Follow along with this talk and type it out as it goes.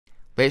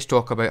Let's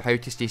talk about how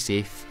to stay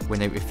safe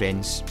when out with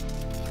friends.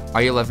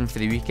 Are you living for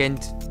the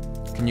weekend?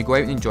 Can you go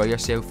out and enjoy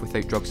yourself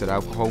without drugs or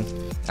alcohol?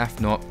 If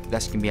not,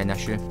 this can be an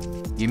issue.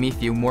 You may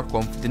feel more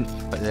confident,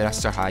 but the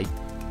risks are high.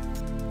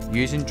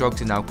 Using drugs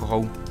and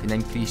alcohol can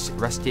increase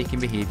risk-taking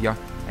behaviour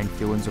and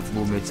feelings of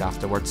low moods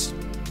afterwards.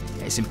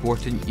 It's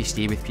important you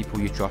stay with people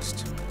you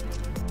trust.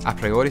 A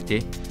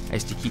priority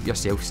is to keep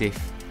yourself safe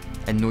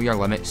and know your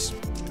limits,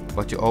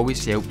 but it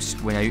always helps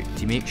when out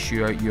to make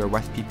sure you are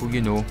with people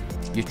you know,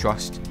 you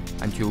trust,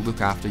 and who will look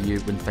after you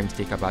when things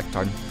take a bad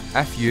turn.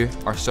 If you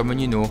or someone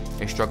you know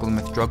is struggling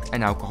with drug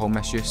and alcohol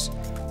misuse,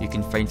 you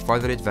can find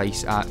further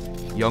advice at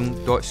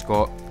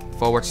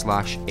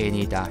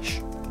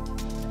young.scot/NA-.